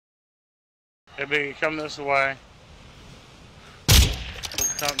Hey, Biggie, come this way.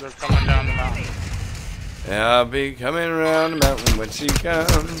 They're coming down the mountain. I'll be coming around the mountain when she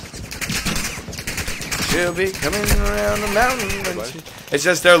comes. She'll be coming around the mountain when she... It's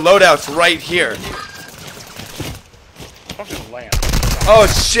just their loadout's right here. Fucking land. Oh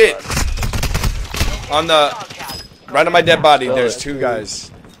shit! On the... Right on my dead body, there's two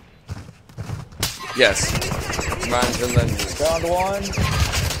guys. Yes. Mine's in the... Found one.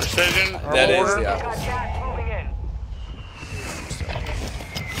 Precision. That is, order. yeah.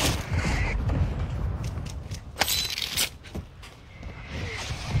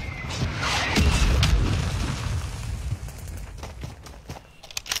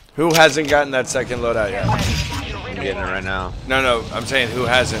 Who hasn't gotten that second loadout yet? I'm getting it right now. No, I'm saying who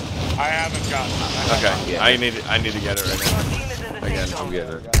hasn't. I haven't gotten it. Okay, I need to get it right now. Again, I'm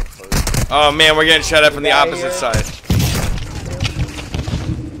getting it. oh man, we're getting shot at from the opposite side.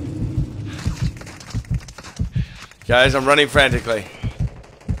 Guys, I'm running frantically.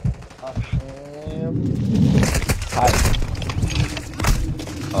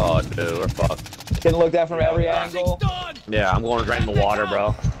 Oh, dude, we're fucked. Getting looked at from every angle. Yeah, I'm going right in the water,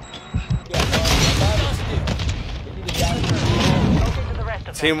 bro.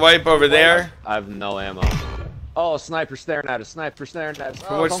 Team wipe over there. I have no ammo. Oh, sniper staring at us. Sniper staring at us.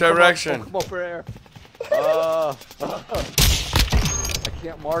 From which direction? Come over here. I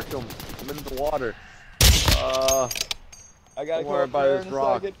can't mark them. I'm in the water. I gotta Don't worry about this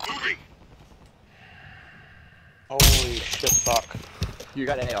rock. Holy shit, fuck. You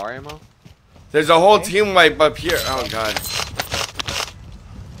got AR ammo? There's a whole team wipe up here. Oh god.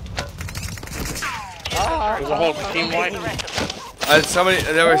 There's a whole team wipe. Somebody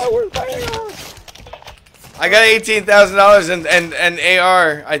there was. I got $18,000 and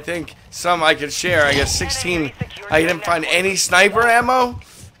AR. I think some I could share. I got 16. I didn't find any sniper ammo.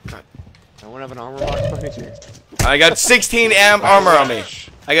 I won't have an armor box. I got 16 armor on me.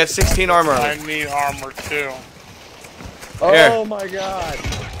 I got 16 armor on I me. need armor too. Oh my god.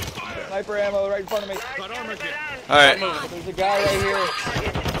 Sniper ammo right in front of me. Alright. There's a guy right here.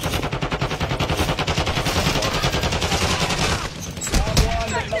 Found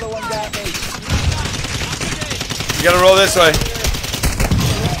one, another one got me. You gotta roll this way.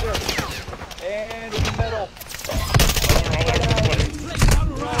 And in the middle.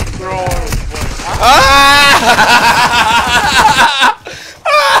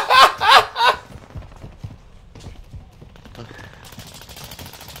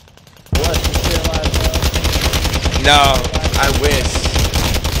 No, I wish.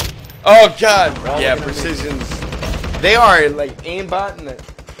 Oh god. Yeah, precisions. They are like aimbot and the...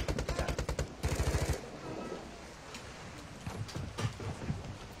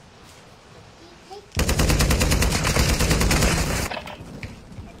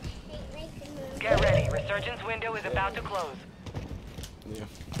 Get ready. Resurgence window is about to close. Yeah.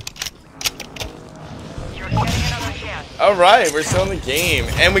 You're getting another chance. Alright, we're still in the game.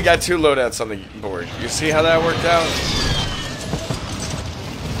 And we got 2 loadouts on the board. You see how that worked out?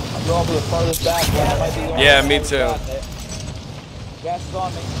 I'm going for the farthest back one. I might be going Yeah, me too. Gas is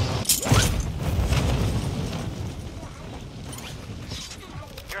on me.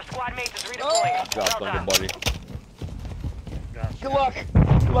 Your squad mate is redeploying. Drop on your buddy. Good luck.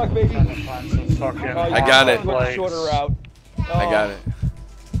 Good luck, baby. I got it. Shorter route. Oh. I got it.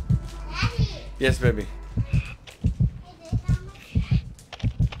 Yes, baby.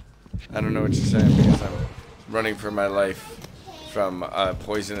 I don't know what you're saying because I'm running for my life from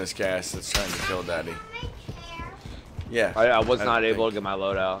poisonous gas that's trying to kill Daddy. Yeah. I was not able to get my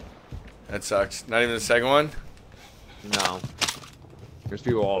loadout. That sucks. Not even the second one? No. There's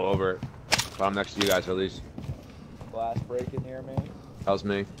people all over it. But I'm next to you guys at least. Glass breaking near me. That was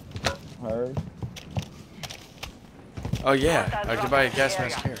me. Heard. Oh yeah, I could buy a gas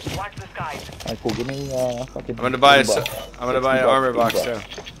mask here. Watch the skies. Alright, cool. Give me fucking. I'm gonna buy an armor box too.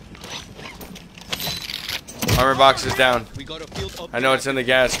 Armor box is down. I know it's in the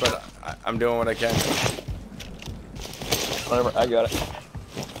gas, but I'm doing what I can. Whatever, I got it.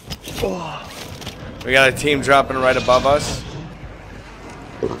 We got a team dropping right above us.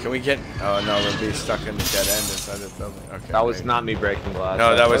 Can we get? Oh no, we'll be stuck in the dead end inside the building. Okay. That was not me breaking glass.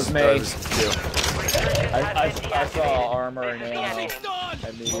 No, that was me. that was you. I saw armor and ammo.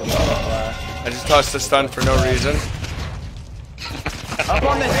 I just tossed the stun for no reason. Up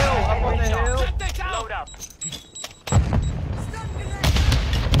on the hill! Up on the hill! Load up.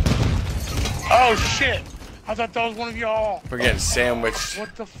 Oh shit! I thought that was one of y'all. We're getting sandwiched.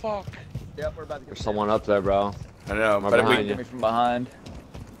 What the fuck? Yep, we're about to get There's someone up there, bro. I know, I'm but behind we you. coming from behind.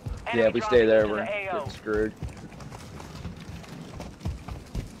 Yeah, if we stay there, we're getting screwed.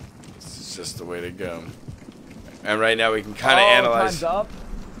 It's just the way to go. And right now we can kind of analyze. Time's up.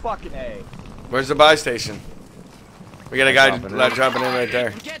 Fucking A. Where's the buy station? We got a guy dropping in right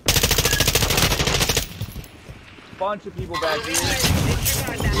there. Bunch of people back here.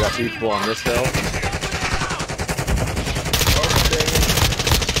 We got people on this hill.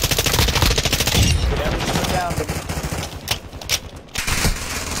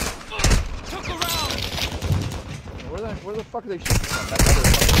 Where the fuck are they shooting from? That other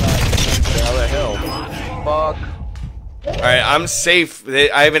fucking side. Down the hill. Fuck. Alright, I'm safe.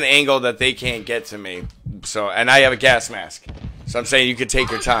 I have an angle that they can't get to me. So, and I have a gas mask. So I'm saying you could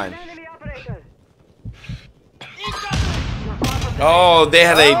take your time. Oh, they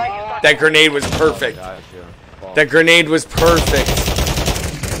had a... That grenade was perfect. That grenade was perfect.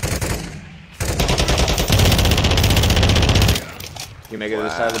 You make it to the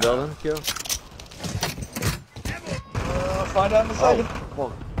side of the building, Q? Find out in a second.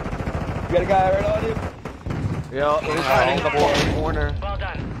 Oh. You got a guy right on you? Yeah, he's hiding in the corner. Well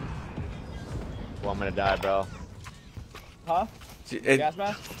done. Well, I'm gonna die, bro. Huh? Gas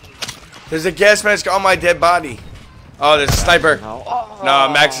mask? There's a gas mask on my dead body. Oh, there's a sniper. No. No,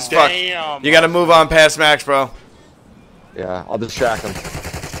 Max is fucked. Damn. You gotta move on past Max, bro. Yeah, I'll distract him.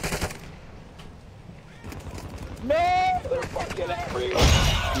 No! They're fucking everywhere.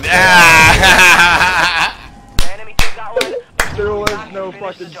 Enemy took that one. There was no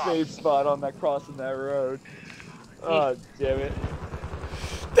fucking safe spot on that crossing that road. Oh, damn it.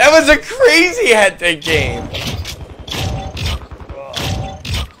 That was a crazy hectic game.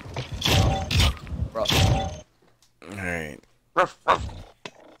 Alright.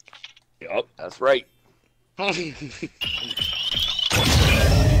 Yup, that's right. Alright,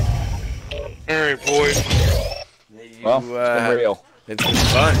 boys. Well, it's been real. It's been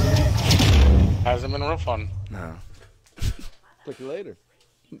fun. Hasn't been real fun. No. Talk to you later.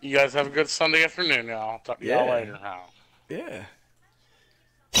 You guys have a good Sunday afternoon now. I'll talk to y'all later now. Yeah.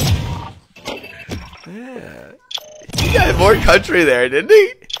 Yeah. He got more country there, didn't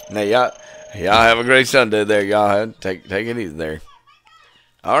he? Now, y'all have a great Sunday there, y'all. Take it easy there.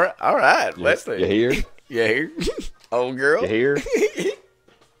 All right, Leslie. You here? You here? Old girl? You here?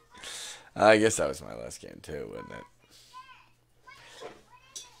 I guess that was my last game, too, wasn't it?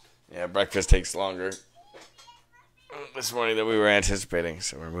 Yeah, breakfast takes longer this morning than we were anticipating,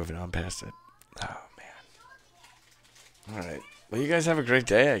 so we're moving on past it. Oh, man. All right. Well, you guys have a great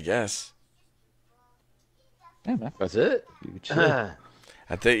day, I guess. Yeah, man. That's it? You chill.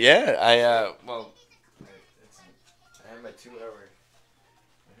 I think, yeah, I had my 2 hour.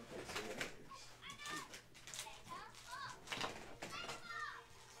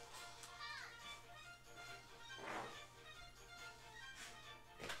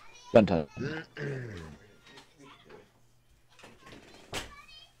 Done time.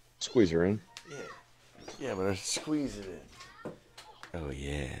 Squeeze her in. Yeah, but I squeeze it in. Oh,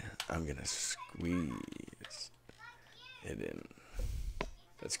 yeah. I'm going to squeeze it in.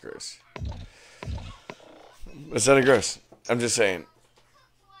 That's gross. That's not gross. I'm just saying.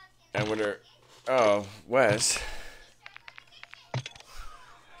 I wonder. Oh, Wes. I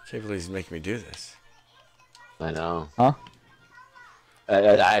can't believe he's making me do this. I know. Huh?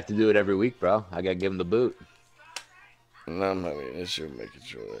 I have to do it every week, bro. I gotta give him the boot. No, I'm having an issue making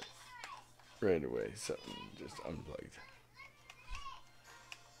sure that right away something just unplugged.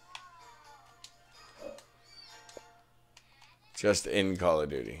 Just in Call of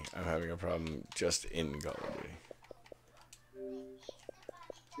Duty. I'm having a problem just in Call of Duty.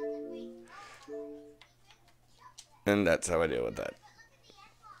 And that's how I deal with that.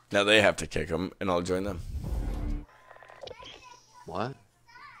 Now they have to kick them, and I'll join them. What?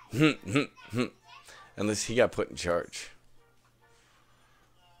 Unless he got put in charge.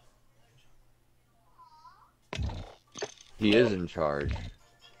 He is in charge.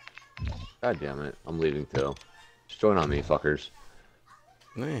 God damn it. I'm leaving too. Just join on me, fuckers.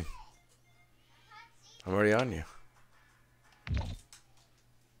 Hey. I'm already on you.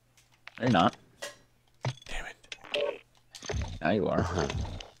 You're not. Damn it. Now you are.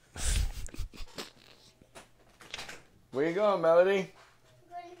 Where you going, Melody?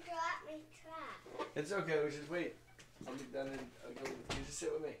 I'm going to drop my trap. It's okay, we just wait. I'll be done and I'll go. You just sit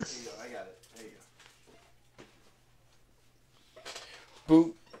with me. There you go, I got it. There you go.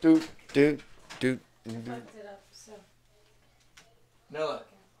 Boop, doot, doot, doot, doot. Fucked it up, so. Noah.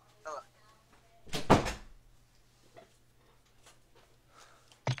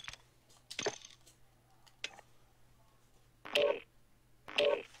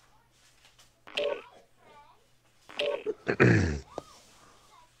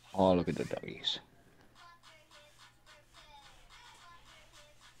 Oh, look at the doggies.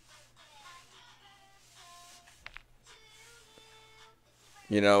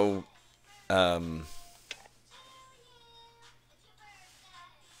 You know, all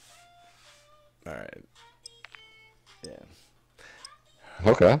right. Yeah.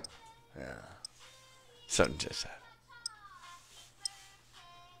 Okay. Yeah. Something just happened.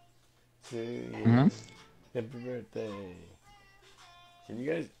 To you. Happy birthday. Can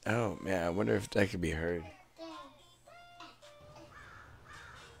you guys? Oh man, I wonder if that could be heard.